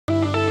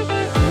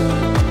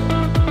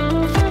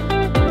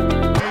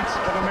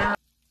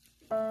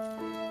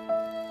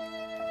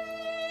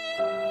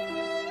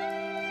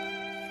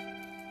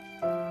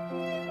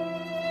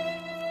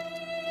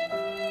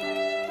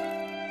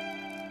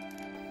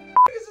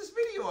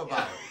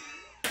about.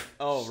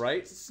 Oh,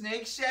 right?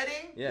 Snake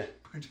shedding? Yeah.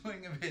 We're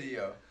doing a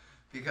video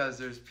because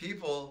there's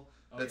people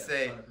that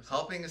say 100%.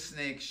 helping a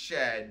snake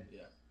shed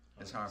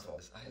is 100%. harmful.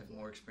 I have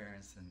more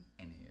experience than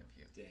any of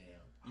you.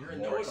 Damn. You're a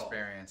More know-it-all.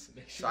 experience.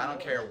 Make So sure I you don't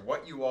know care it.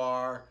 what you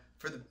are.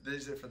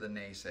 These are for the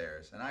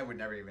naysayers, and I would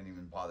never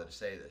even bother to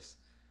say this.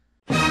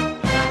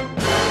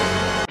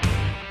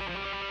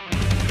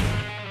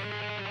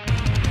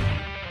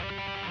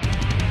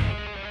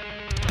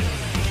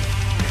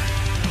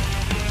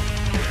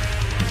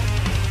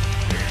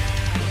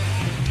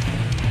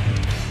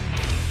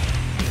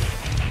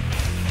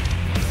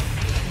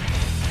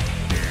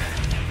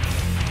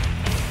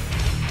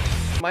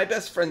 My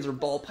best friends are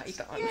ball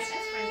pythons.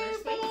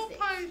 Ball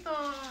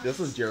python. This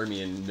was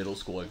Jeremy in middle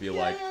school, I feel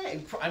like.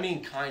 I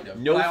mean, kind of.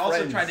 No but I also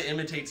friends. tried to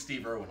imitate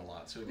Steve Irwin a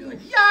lot, so it'd be like,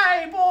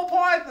 "Yay, ball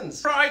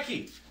pythons!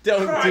 Crikey!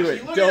 Don't Crikey, do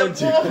it. look Don't at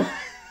do that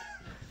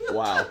it.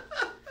 Wow.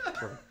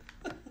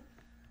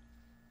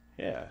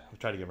 Yeah, I'll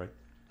try to get right.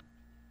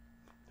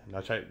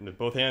 Now try it with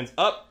both hands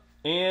up,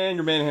 and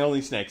you're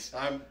manhandling snakes.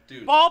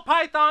 Dude. Ball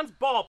pythons,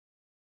 ball.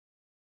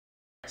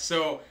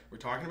 So we're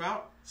talking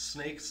about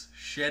snakes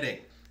shedding.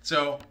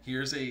 So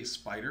here's a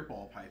spider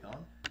ball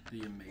python,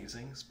 the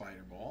amazing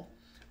spider ball.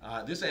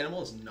 This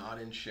animal is not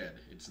in shed.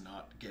 It's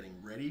not getting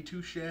ready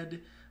to shed.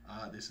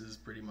 This is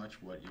pretty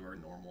much what your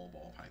normal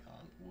ball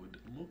python would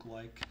look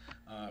like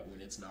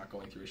when it's not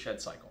going through a shed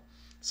cycle.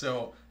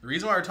 So the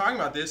reason why we're talking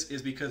about this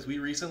is because we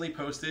recently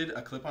posted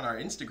a clip on our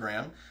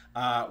Instagram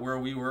where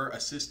we were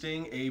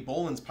assisting a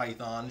Boelen's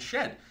python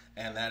shed.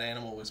 And that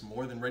animal was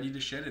more than ready to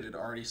shed. It had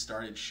already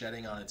started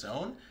shedding on its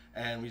own,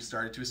 and we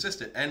started to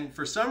assist it. And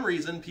for some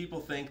reason, people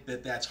think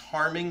that that's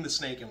harming the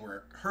snake and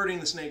we're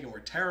hurting the snake and we're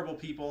terrible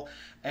people.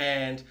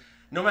 And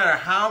no matter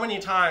how many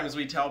times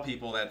we tell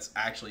people that's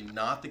actually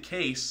not the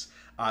case,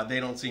 they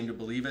don't seem to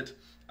believe it.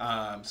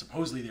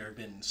 Supposedly there have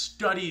been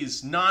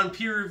studies,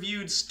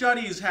 non-peer-reviewed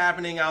studies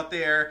happening out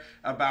there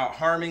about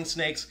harming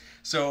snakes.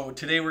 So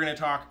today we're going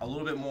to talk a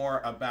little bit more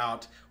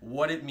about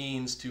what it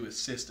means to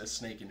assist a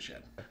snake in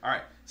shed. All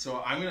right,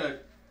 so I'm going to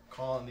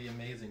call on the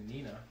amazing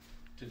Nina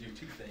to do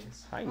two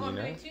things. Hi, I'm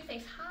Nina. doing two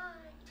things. Hi.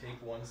 Take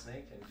one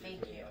snake and give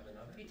Thank me you.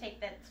 another. You take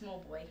that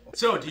small boy.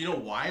 So do you know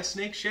why a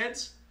snake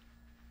sheds?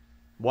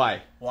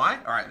 Why? Why?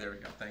 All right, there we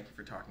go. Thank you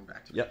for talking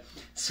back to me. Yep.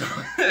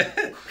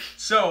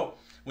 So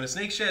when a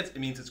snake sheds, it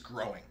means it's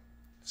growing.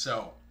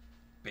 So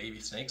baby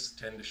snakes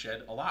tend to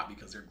shed a lot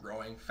because they're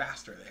growing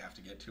faster. They have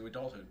to get to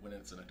adulthood. When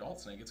it's an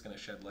adult snake, it's going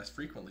to shed less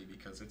frequently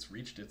because it's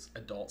reached its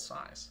adult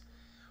size.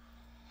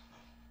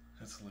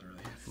 That's literally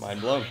it. Mind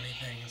blown.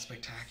 Anything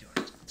spectacular.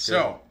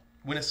 So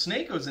when a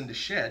snake goes into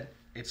shed,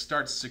 it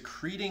starts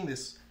secreting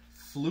this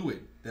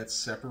fluid that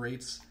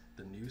separates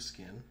the new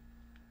skin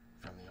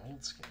from the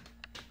old skin.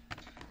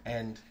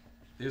 And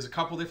there's a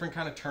couple different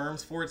kind of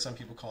terms for it. Some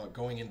people call it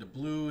going into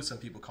blue. Some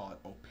people call it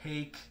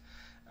opaque.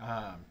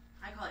 I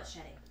call it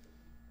shedding.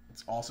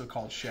 It's also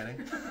called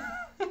shedding.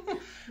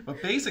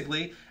 But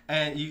basically,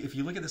 and if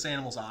you look at this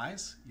animal's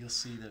eyes, you'll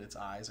see that its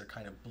eyes are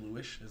kind of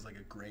bluish. There's like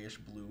a grayish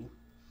blue.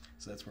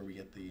 So that's where we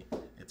get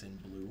it's in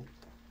blue.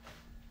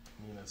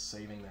 Nina's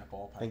saving that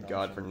ball python. Thank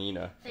God for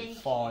Nina.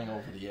 Falling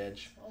over the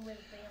edge. Oh,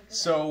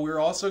 So we're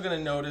also going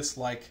to notice,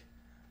 like,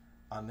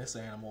 on this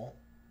animal,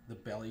 the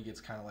belly gets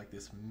kind of like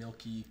this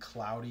milky,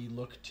 cloudy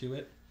look to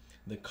it.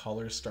 The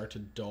colors start to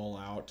dull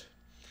out.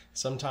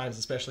 Sometimes,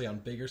 especially on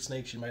bigger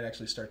snakes, you might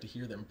actually start to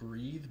hear them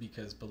breathe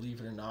because, believe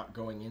it or not,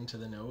 going into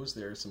the nose,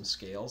 there are some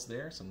scales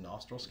there, some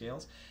nostril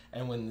scales.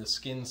 And when the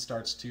skin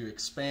starts to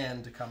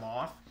expand to come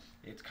off,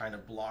 it kind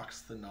of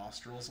blocks the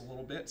nostrils a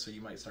little bit, so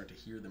you might start to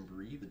hear them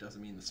breathe. It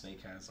doesn't mean the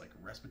snake has like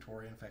a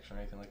respiratory infection or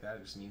anything like that.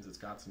 It just means it's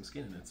got some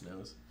skin in its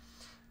nose.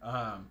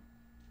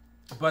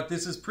 But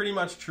this is pretty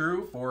much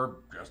true for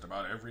just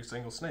about every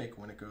single snake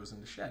when it goes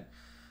into shed.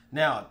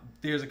 Now,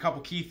 there's a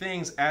couple key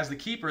things as the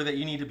keeper that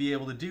you need to be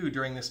able to do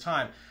during this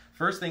time.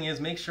 First thing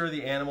is make sure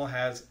the animal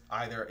has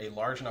either a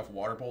large enough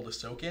water bowl to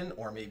soak in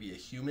or maybe a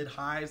humid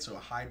hide, so a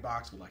hide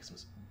box with like some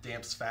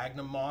damp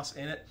sphagnum moss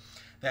in it.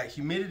 That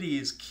humidity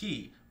is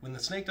key. When the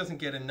snake doesn't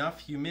get enough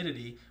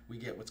humidity, we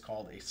get what's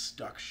called a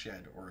stuck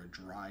shed or a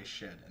dry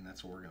shed, and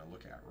that's what we're going to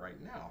look at right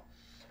now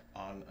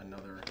on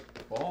another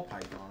ball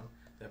python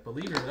that,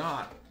 believe it or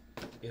not,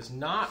 is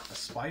not a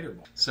spider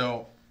ball.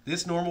 So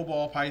this normal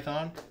ball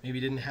python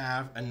maybe didn't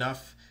have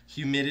enough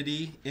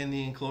humidity in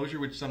the enclosure,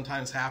 which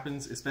sometimes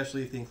happens,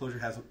 especially if the enclosure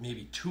has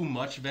maybe too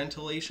much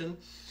ventilation.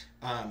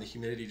 The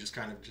humidity just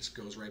kind of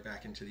goes right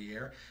back into the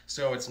air.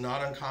 So it's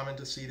not uncommon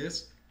to see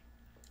this.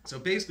 So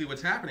basically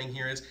what's happening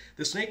here is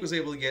the snake was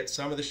able to get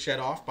some of the shed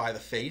off by the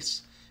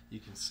face. You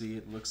can see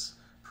it looks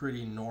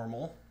pretty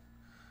normal.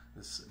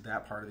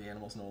 That part of the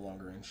animal is no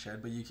longer in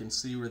shed, but you can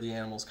see where the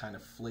animal's kind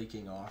of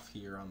flaking off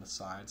here on the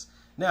sides.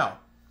 Now,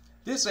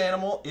 this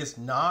animal is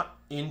not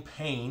in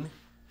pain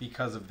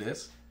because of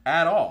this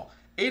at all.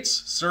 It's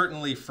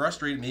certainly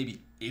frustrated,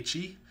 maybe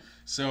itchy.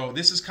 So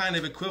this is kind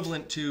of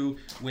equivalent to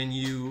when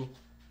you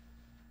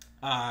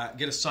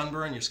get a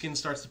sunburn, your skin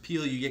starts to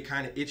peel, you get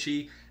kind of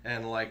itchy,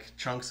 and like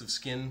chunks of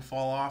skin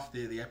fall off,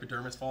 the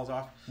epidermis falls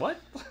off. What?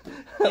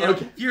 You know,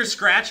 Okay. you're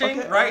scratching,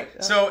 Okay, right?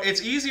 yeah. So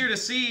it's easier to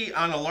see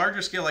on a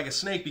larger scale like a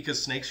snake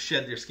because snakes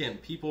shed their skin.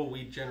 People,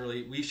 we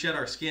shed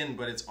our skin,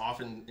 but it's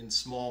often in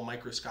small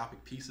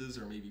microscopic pieces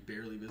or maybe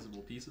barely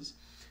visible pieces.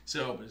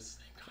 So, but it's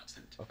the same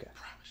concept. Okay. I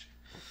promise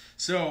you.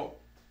 So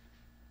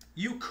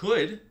you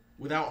could,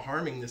 without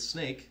harming this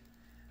snake,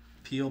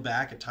 peel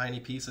back a tiny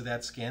piece of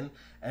that skin,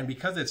 and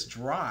because it's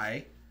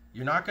dry,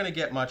 you're not going to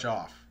get much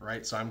off,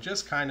 right? So I'm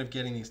just kind of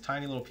getting these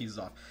tiny little pieces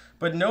off.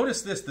 But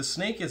notice this, the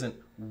snake isn't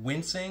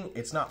wincing,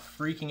 it's not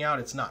freaking out,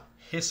 it's not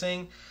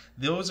hissing.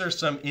 Those are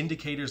some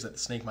indicators that the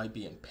snake might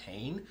be in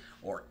pain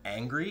or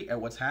angry at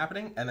what's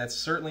happening, and that's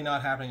certainly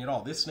not happening at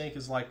all. This snake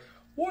is like,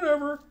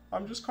 whatever,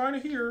 I'm just kind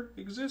of here,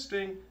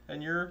 existing,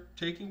 and you're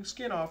taking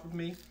skin off of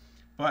me.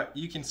 But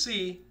you can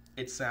see,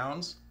 it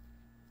sounds...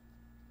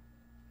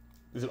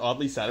 Is it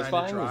oddly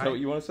satisfying? Is dry. that what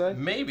you want to say?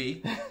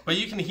 Maybe, but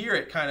you can hear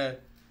it kind of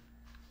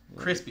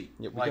crispy.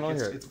 Yep, we like can all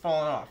hear it. it's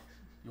falling off.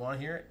 You want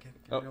to hear it?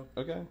 Oh,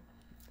 okay.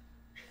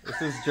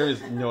 This is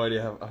Jeremy's no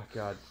idea how. Oh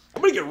God,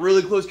 I'm gonna get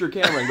really close to your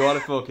camera and go out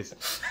of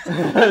focus.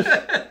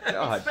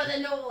 God. For the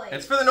noise.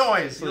 It's for the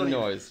noise. For the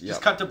noise. Yeah.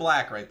 Just cut to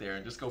black right there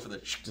and just go for the.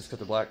 Just cut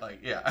the black. Like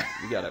yeah.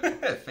 You got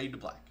it. Fade to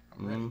black.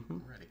 I'm ready. Mm-hmm.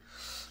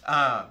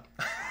 I'm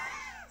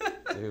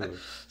ready. Dude,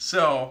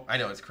 So I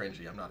know it's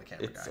cringy. I'm not a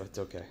camera guy. it's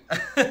okay.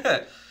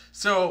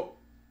 So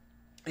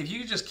if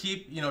you just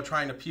keep, you know,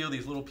 trying to peel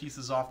these little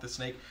pieces off the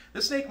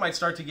snake might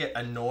start to get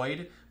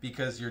annoyed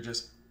because you're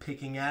just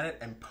picking at it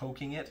and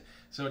poking it.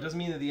 So it doesn't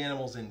mean that the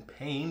animal's in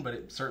pain, but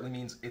it certainly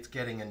means it's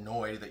getting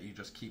annoyed that you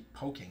just keep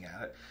poking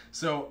at it.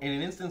 So in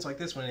an instance like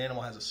this, when an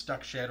animal has a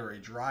stuck shed or a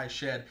dry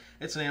shed,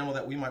 it's an animal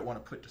that we might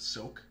want to put to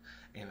soak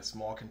in a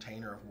small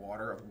container of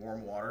water, of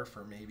warm water,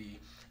 for maybe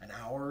an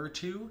hour or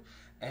two.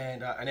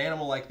 And an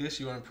animal like this,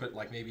 you want to put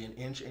like maybe an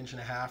inch and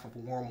a half of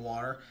warm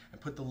water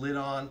and put the lid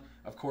on.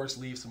 Of course,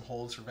 leave some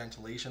holes for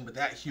ventilation, but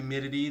that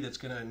humidity that's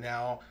going to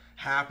now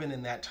happen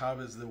in that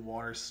tub as the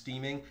water's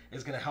steaming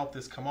is going to help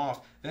this come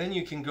off. Then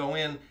you can go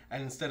in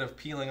and instead of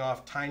peeling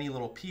off tiny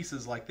little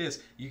pieces like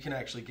this, you can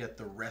actually get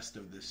the rest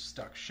of this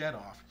stuck shed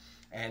off.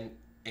 And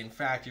in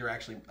fact, you're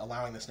actually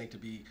allowing the snake to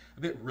be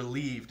a bit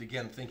relieved,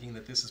 again, thinking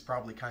that this is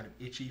probably kind of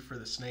itchy for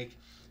the snake.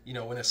 You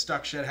know, when a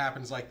stuck shed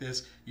happens like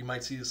this, you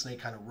might see the snake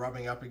kind of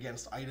rubbing up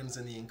against items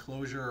in the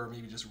enclosure or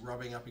maybe just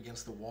rubbing up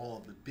against the wall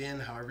of the bin,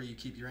 however you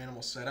keep your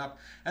animal set up.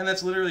 And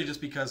that's literally just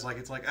because, like,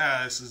 it's like,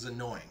 this is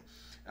annoying.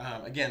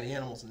 Again, the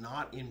animal's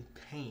not in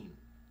pain.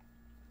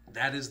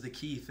 That is the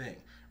key thing,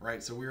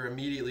 right? So we're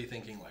immediately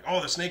thinking like,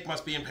 oh, the snake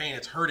must be in pain,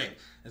 it's hurting.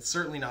 It's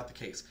certainly not the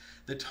case.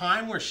 The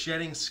time where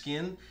shedding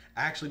skin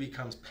actually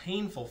becomes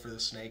painful for the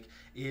snake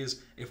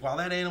is if while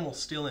that animal's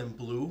still in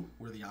blue,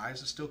 where the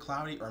eyes are still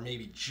cloudy, or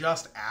maybe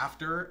just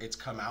after it's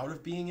come out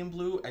of being in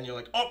blue, and you're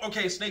like, oh,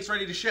 okay, snake's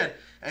ready to shed,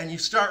 and you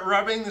start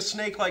rubbing the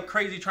snake like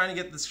crazy trying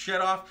to get the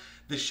shed off,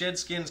 the shed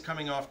skin's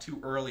coming off too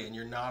early, and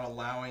you're not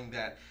allowing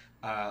that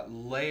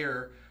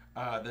layer,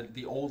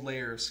 the old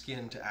layer of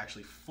skin to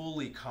actually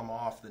fully come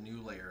off the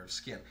new layer of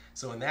skin.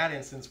 So in that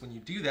instance, when you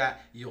do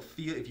that, you'll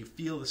feel, if you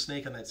feel the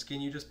snake on that skin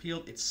you just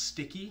peeled, it's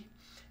sticky,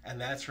 and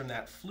that's from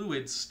that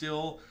fluid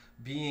still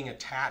being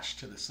attached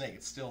to the snake.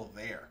 It's still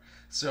there.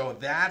 So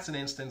that's an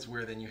instance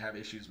where then you have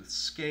issues with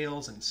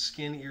scales and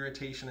skin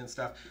irritation and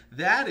stuff.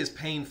 That is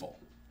painful.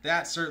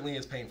 That certainly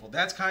is painful.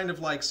 That's kind of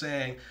like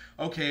saying,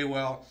 okay,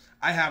 well,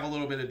 I have a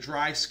little bit of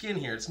dry skin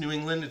here. It's New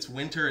England, it's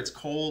winter, it's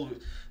cold.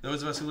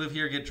 Those of us who live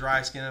here get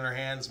dry skin in our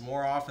hands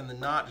more often than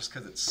not just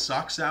because it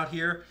sucks out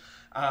here.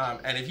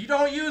 And if you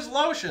don't use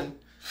lotion,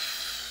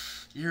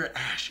 you're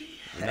ashy.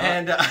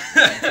 And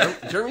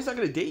Jeremy's not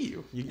going to date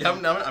you.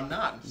 I'm not.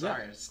 I'm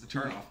sorry. It's the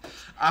turnoff.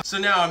 So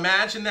now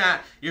imagine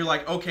that. You're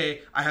like,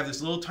 okay, I have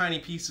this little tiny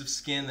piece of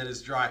skin that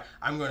is dry.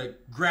 I'm going to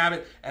grab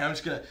it, and I'm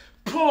just going to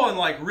pull and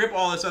like rip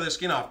all this other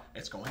skin off.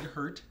 It's going to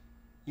hurt.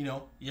 You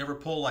know, you ever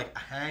pull like a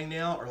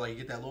hangnail or like you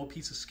get that little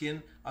piece of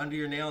skin under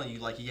your nail and you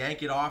like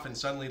yank it off and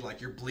suddenly like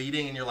you're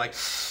bleeding and you're like,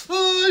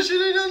 oh, I should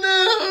have done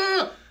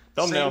that.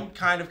 Thumbnail. Same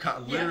kind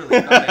of,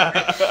 literally.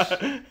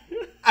 Thumbnail.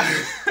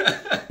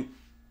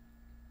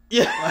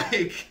 Yeah.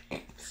 Like,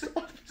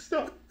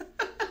 Stop.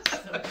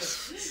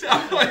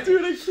 like,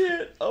 Dude, I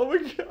can't. Oh my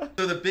god.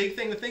 so the big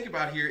thing to think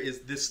about here is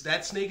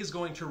that snake is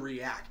going to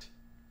react.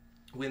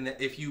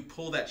 If you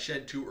pull that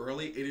shed too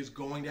early, it is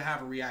going to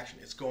have a reaction.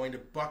 It's going to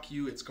buck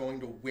you, it's going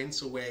to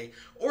wince away,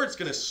 or it's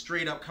going to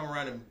straight up come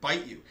around and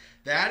bite you.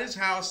 That is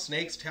how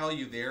snakes tell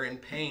you they're in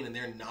pain and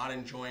they're not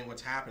enjoying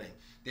what's happening.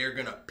 They're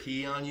going to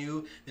pee on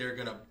you, they're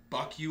going to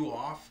buck you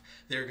off,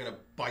 they're going to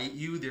bite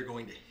you, they're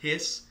going to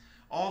hiss,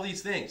 all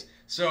these things.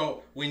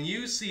 So when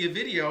you see a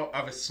video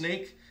of a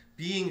snake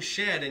being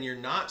shed and you're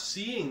not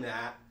seeing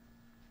that,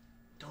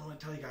 don't want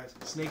to tell you guys,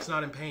 the snake's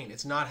not in pain.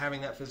 It's not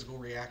having that physical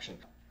reaction.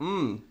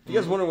 You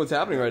guys wondering what's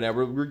happening right now?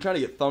 We're trying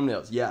to get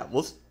thumbnails. Yeah,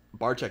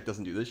 Barcheck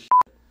doesn't do this shit.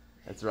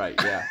 That's right,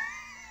 yeah.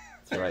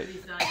 That's right.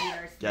 He's not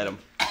here. Get him.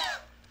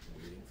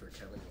 Waiting for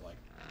Kevin to like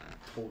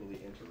totally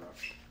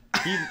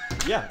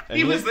interrupt. Yeah.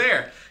 He was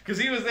there. Because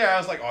he was there, I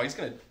was like, oh, he's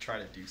going to try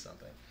to do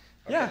something.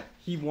 Yeah,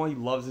 he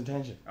loves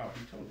attention. Oh,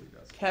 he totally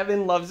does.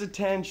 Kevin loves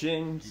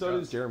attention. So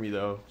does. does Jeremy,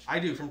 though. I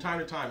do from time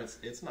to time.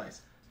 It's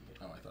nice.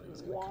 Oh, I thought he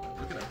was gonna come in.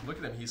 Look at him! Look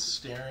at him! He's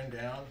staring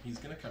down. He's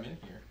gonna come in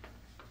here.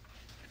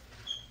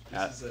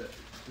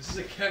 This is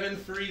a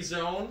Kevin-free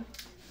zone.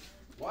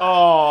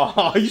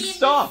 Oh, he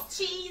stopped.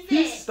 Cheese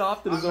He it.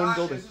 stopped in his own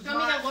building. This is Do you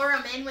want me not, to lure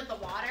him in with the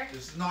water?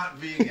 this is not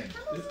vegan.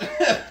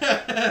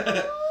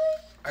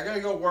 I gotta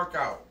go work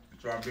out.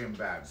 So I'm being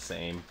bad.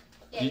 Same.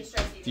 Yeah, Do you, he's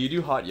stressed. do you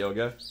do hot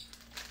yoga?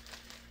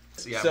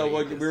 Yeah, So but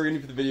what he we were gonna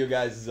do for the video,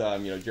 guys, is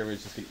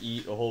Jeremy's just gonna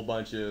eat a whole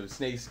bunch of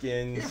snake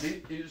skins.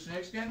 Eat a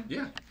snake skin?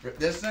 Yeah.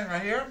 This thing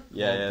right here?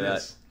 Yeah,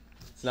 this.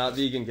 it's not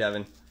vegan,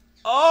 Kevin.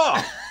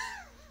 Oh,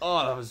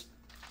 oh, that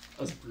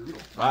was brutal.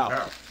 wow.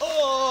 Okay.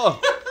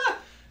 Oh,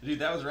 Dude,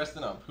 that was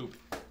resting on poop.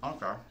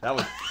 Okay. that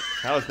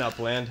was not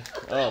planned.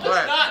 Oh,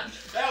 Alright.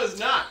 That was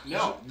not.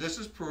 No. This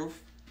is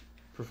proof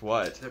proof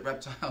what? that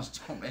reptiles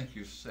don't make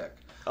you sick.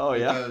 Oh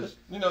yeah. Because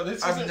No,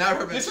 this I've isn't.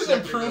 never been This sick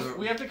isn't because proof. of-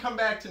 We have to come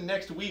back to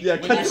next week Yeah,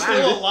 when come you're back.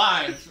 still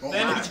alive. Won't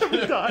Then matter.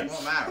 it's gonna. it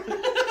won't matter.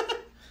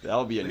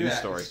 That'll be a Look news at that.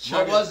 story. It's What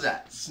chugging. was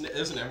that?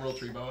 There's an emerald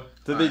tree boa.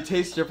 Did they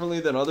taste differently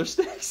than other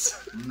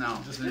snakes? No.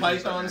 Just this is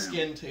python like-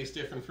 skin tastes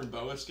different from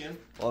boa skin.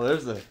 Well,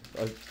 there's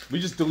we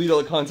just delete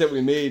all the content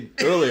we made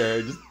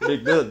earlier. Just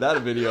make that a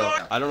video.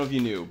 I don't know if you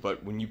knew,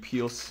 but when you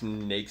peel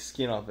snake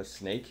skin off a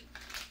snake,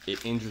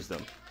 it injures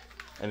them,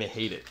 and they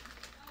hate it.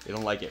 They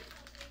don't like it.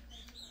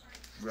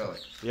 Really?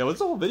 Yeah, what's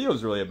the whole video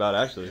is really about,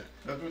 actually.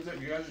 That's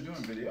what you guys are doing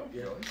video?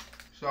 Yeah. Really?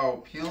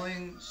 So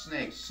peeling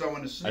snakes. So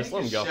when the snake just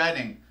let is him go.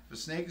 shedding, the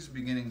snake is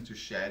beginning to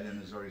shed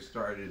and has already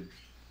started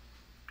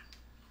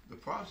the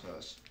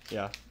process.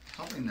 Yeah.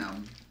 Helping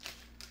them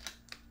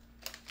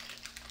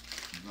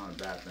is not a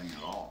bad thing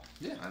at all.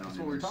 Yeah, I don't that's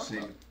what we're even talking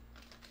see. about.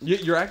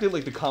 You're acting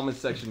like the comment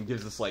section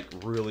gives us like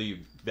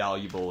really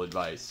valuable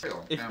advice.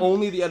 Real. If Yeah.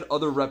 only they had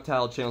other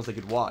reptile channels they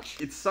could watch.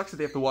 It sucks that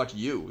they have to watch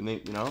you, and they,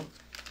 it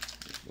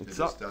It sucks.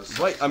 just does suck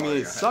Right? I mean, for it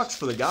you guys. sucks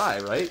for the guy,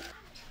 right?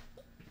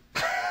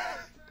 I'm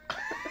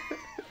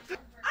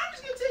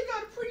just gonna take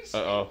out a pretty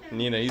snake. Uh oh,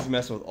 Nina, he's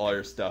messing with all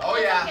your stuff. Oh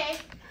yeah.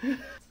 Okay.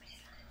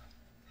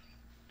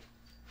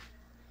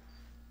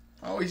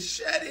 Oh, he's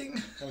shedding.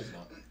 No, he's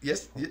not.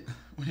 Yes.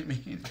 What do you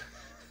mean?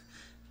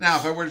 Now,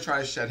 if I were to try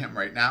to shed him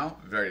right now,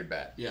 very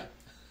bad. Yeah.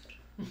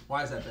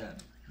 Why is that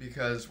bad?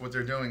 Because what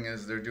they're doing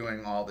is they're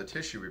doing all the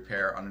tissue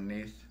repair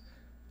underneath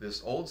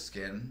this old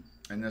skin,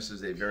 and this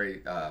is a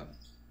very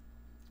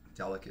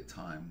delicate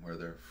time where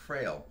they're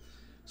frail.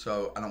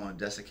 So I don't want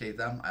to desiccate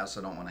them. I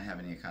also don't want to have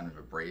any kind of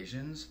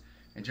abrasions.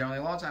 And generally,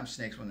 a lot of times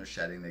snakes, when they're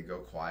shedding, they go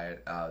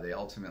quiet. They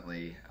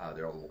ultimately,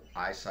 their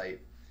eyesight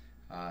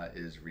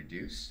is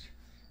reduced,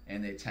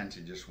 and they tend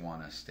to just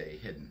want to stay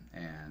hidden.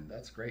 And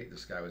that's great.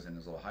 This guy was in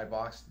his little hide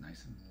box,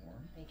 nice and warm.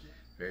 Thank you.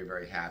 Very,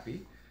 very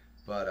happy.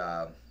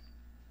 But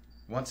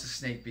once the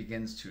snake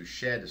begins to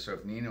shed, so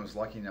if Nina was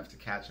lucky enough to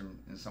catch him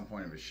in some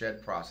point of a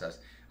shed process,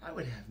 I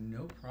would have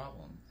no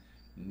problem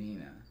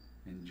Nina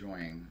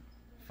enjoying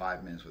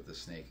 5 minutes with the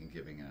snake and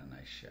giving it a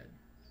nice shed.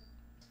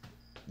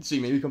 See,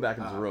 maybe come back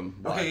into the room.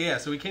 Why? Okay, yeah.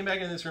 So we came back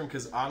in this room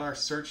because on our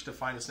search to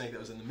find a snake that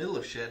was in the middle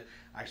of shed,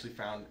 I actually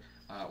found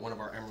one of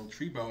our emerald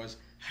tree boas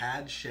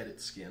had shed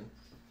its skin.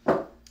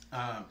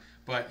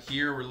 But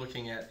here we're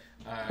looking at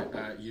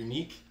a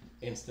unique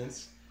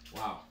instance.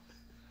 Wow.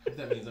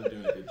 That means I'm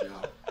doing a good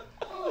job.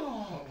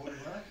 Oh, what is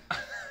that?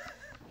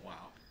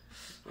 Wow.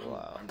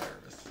 Wow. I'm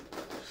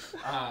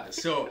nervous.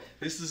 So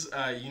this is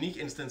a unique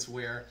instance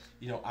where,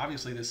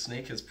 obviously this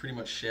snake has pretty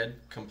much shed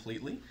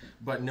completely,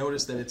 but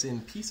notice that it's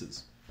in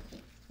pieces.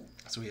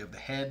 So we have the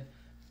head,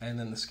 and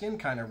then the skin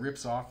kind of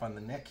rips off on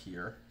the neck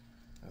here.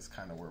 That's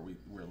kind of where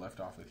we're left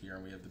off with here,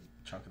 and we have the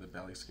chunk of the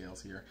belly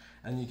scales here.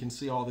 And you can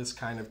see all this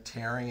kind of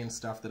tearing and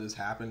stuff that has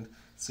happened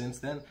since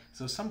then.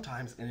 So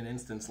sometimes in an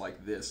instance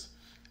like this,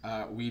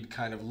 we'd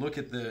kind of look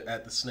at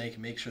the snake,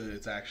 make sure that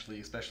it's actually,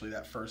 especially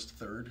that first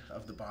third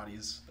of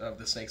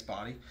the snake's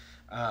body,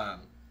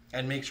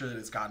 and make sure that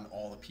it's gotten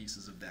all the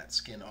pieces of that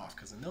skin off.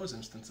 Because in those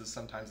instances,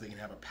 sometimes they can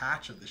have a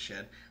patch of the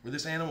shed where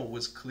this animal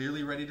was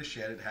clearly ready to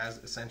shed. It has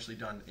essentially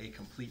done a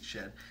complete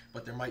shed,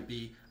 but there might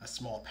be a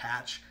small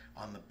patch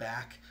on the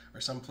back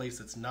or some place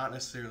that's not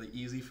necessarily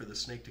easy for the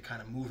snake to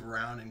kind of move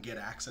around and get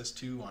access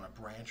to on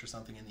a branch or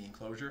something in the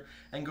enclosure,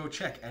 and go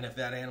check. And if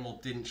that animal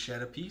didn't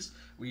shed a piece,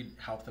 we'd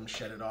help them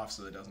shed it off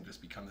so that it doesn't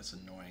just become this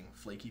annoying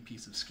flaky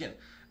piece of skin.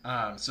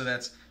 So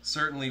that's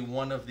certainly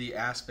one of the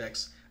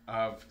aspects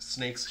of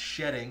snakes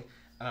shedding,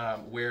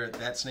 where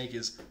that snake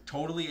is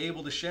totally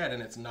able to shed,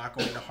 and it's not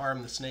going to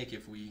harm the snake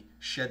if we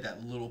shed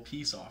that little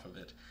piece off of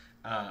it.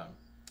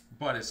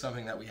 But it's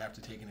something that we have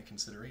to take into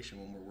consideration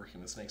when we're working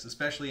with snakes,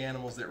 especially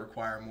animals that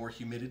require more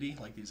humidity,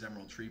 like these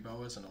emerald tree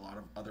boas and a lot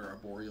of other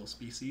arboreal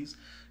species.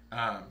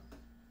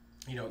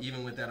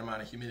 Even with that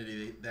amount of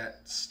humidity,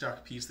 that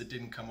stuck piece that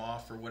didn't come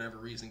off for whatever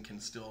reason can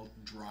still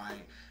dry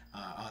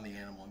on the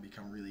animal and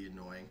become really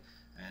annoying.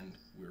 And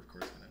we're, of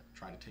course, going to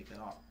try to take that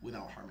off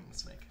without harming the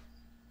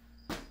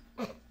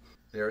snake.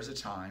 There is a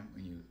time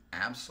when you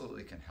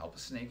absolutely can help a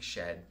snake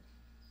shed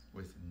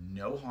with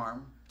no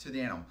harm to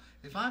the animal.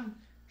 If I'm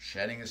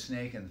shedding a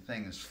snake and the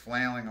thing is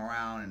flailing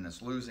around and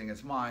it's losing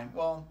its mind,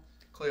 well,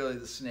 clearly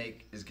the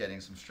snake is getting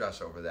some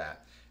stress over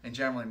that. And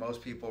generally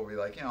most people will be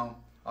like, you know,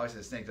 obviously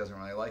the snake doesn't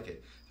really like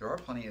it. There are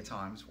plenty of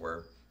times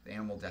where the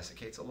animal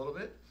desiccates a little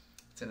bit.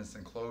 It's in its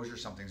enclosure,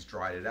 something's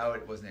dried it out,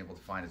 it wasn't able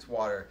to find its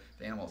water,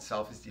 the animal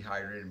itself is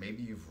dehydrated,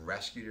 maybe you've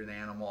rescued an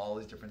animal, all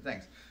these different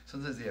things.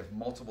 Sometimes they have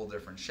multiple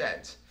different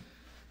sheds.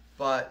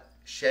 But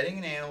shedding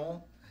an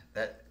animal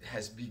that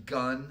has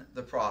begun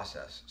the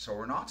process. So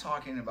we're not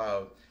talking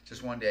about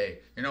just one day,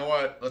 you know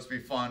what, let's be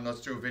fun,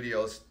 let's do a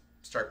video, let's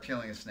start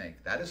peeling a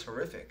snake. That is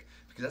horrific,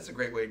 because that's a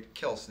great way to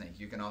kill a snake.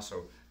 You can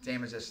also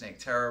damage a snake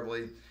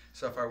terribly.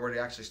 So if I were to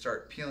actually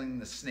start peeling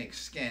the snake's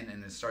skin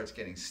and it starts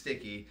getting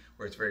sticky,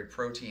 where it's very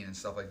protein and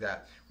stuff like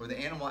that, where the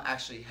animal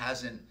actually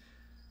hasn't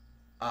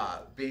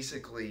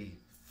basically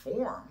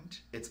formed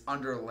its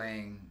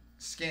underlying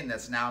skin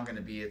that's now going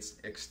to be its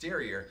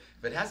exterior,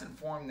 if it hasn't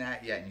formed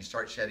that yet and you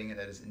start shedding it,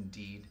 that is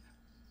indeed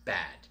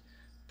bad.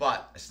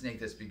 But a snake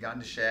that's begun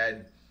to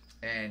shed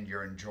and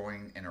you're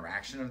enjoying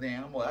interaction of the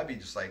animal, that'd be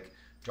just like,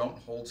 don't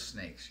hold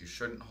snakes. You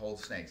shouldn't hold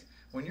snakes.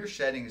 When you're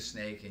shedding a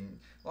snake, and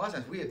a lot of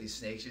times we have these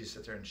snakes, you just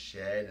sit there and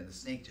shed and the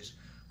snake just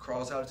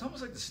crawls out. It's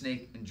almost like the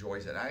snake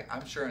enjoys it.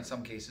 I'm sure in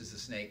some cases the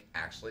snake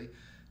actually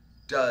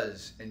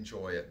does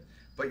enjoy it.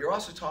 But you're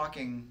also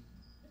talking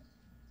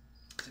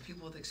to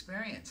people with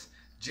experience.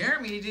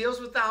 Jeremy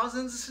deals with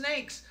thousands of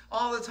snakes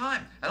all the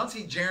time. I don't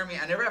see Jeremy,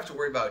 I never have to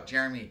worry about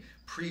Jeremy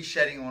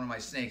pre-shedding one of my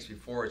snakes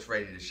before it's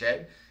ready to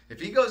shed. If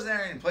he goes in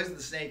there and plays with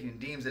the snake and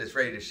deems that it's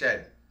ready to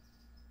shed,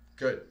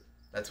 good.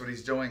 That's what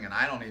he's doing, and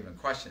I don't even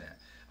question it.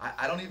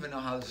 I don't even know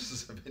how this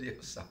is a video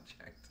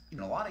subject.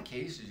 In a lot of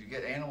cases, you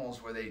get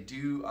animals where they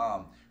do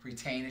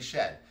retain a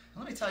shed.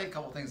 And let me tell you a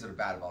couple things that are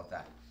bad about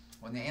that.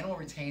 When the animal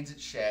retains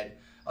its shed,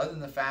 other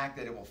than the fact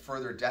that it will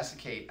further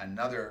desiccate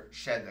another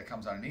shed that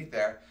comes underneath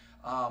there,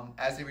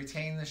 as they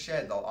retain the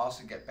shed, they'll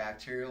also get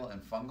bacterial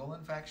and fungal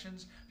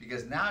infections,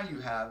 because now you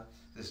have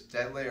this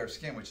dead layer of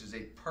skin, which is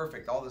a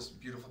perfect, all this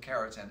beautiful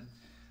keratin,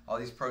 all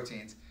these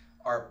proteins,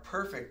 are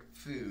perfect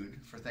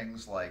food for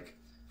things like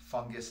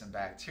fungus and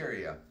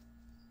bacteria.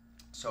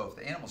 So if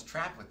the animal's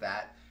trapped with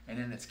that, and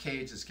in its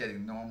cage it's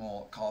getting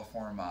normal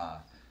coliform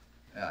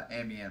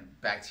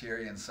ambient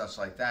bacteria and such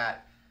like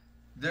that,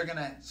 they're going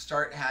to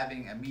start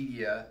having a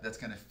media that's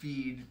going to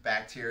feed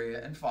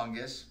bacteria and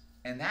fungus,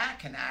 and that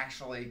can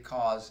actually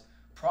cause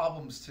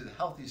problems to the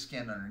healthy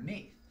skin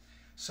underneath.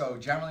 So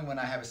generally when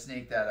I have a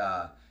snake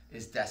that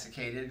is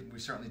desiccated, we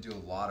certainly do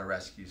a lot of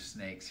rescue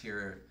snakes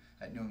here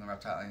at New England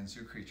Reptile and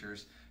Zoo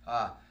Creatures.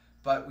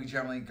 But we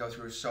generally go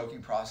through a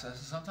soaking process,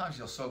 and sometimes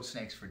you'll soak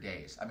snakes for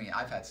days. I mean,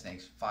 I've had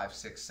snakes 5,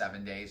 6,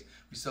 7 days.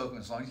 We soak them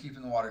as long as you're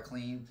keeping the water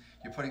clean.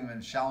 You're putting them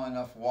in shallow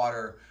enough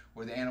water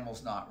where the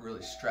animal's not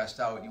really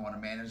stressed out. You want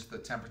to manage the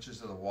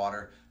temperatures of the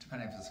water,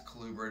 depending if it's a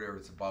colubrid or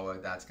if it's a boa.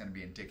 That's going to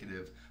be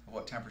indicative of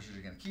what temperatures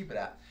you're going to keep it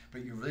at.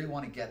 But you really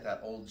want to get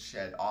that old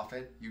shed off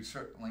it. You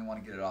certainly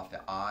want to get it off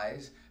the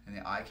eyes and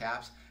the eye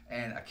caps.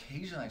 And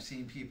occasionally I've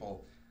seen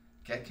people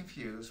get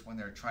confused when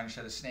they're trying to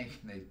shed a snake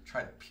and they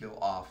try to peel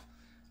off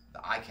the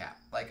eye cap,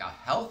 like a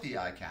healthy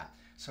eye cap.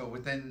 So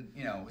within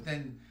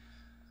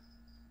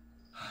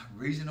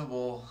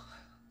reasonable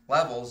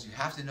levels, you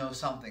have to know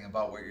something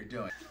about what you're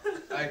doing.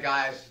 All right,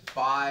 guys,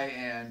 bye,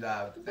 and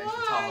thanks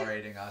for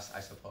tolerating us,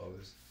 I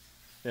suppose.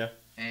 Yeah.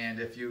 And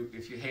if you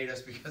hate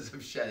us because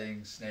of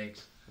shedding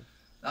snakes,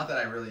 not that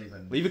I really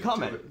even leave a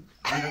comment.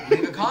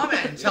 Leave a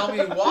comment and tell me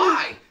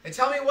why, and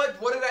tell me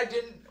what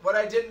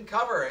I didn't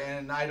cover,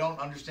 and I don't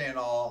understand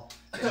all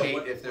the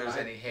hate if there's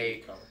any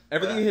hate.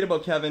 Everything you hate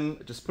about Kevin,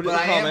 just put it in the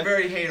comment. comment. But I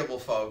am very hateable,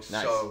 folks.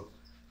 Nice. So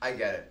I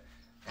get it.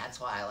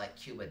 That's why I like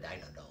Cuban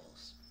dino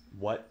dolls.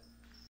 What?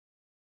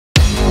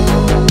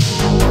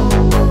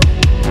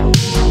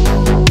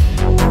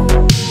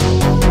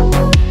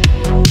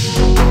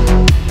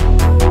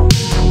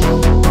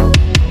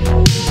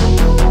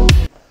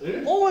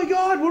 Oh my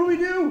God! What do we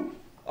do?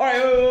 All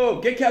right,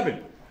 whoa, get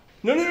Kevin.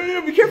 No!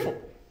 Be careful.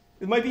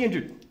 It might be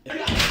injured.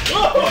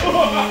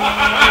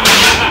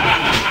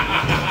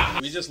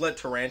 We just let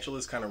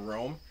tarantulas kind of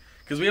roam,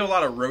 because we have a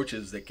lot of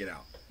roaches that get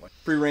out.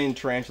 Free range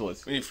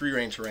tarantulas. We need free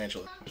range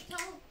tarantulas.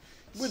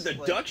 With the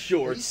duck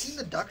shorts. Have you seen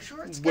the duck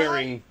shorts, guy?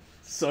 Wearing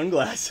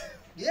sunglasses.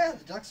 Yeah,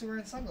 the ducks are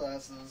wearing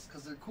sunglasses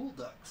because they're cool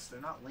ducks.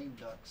 They're not lame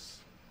ducks.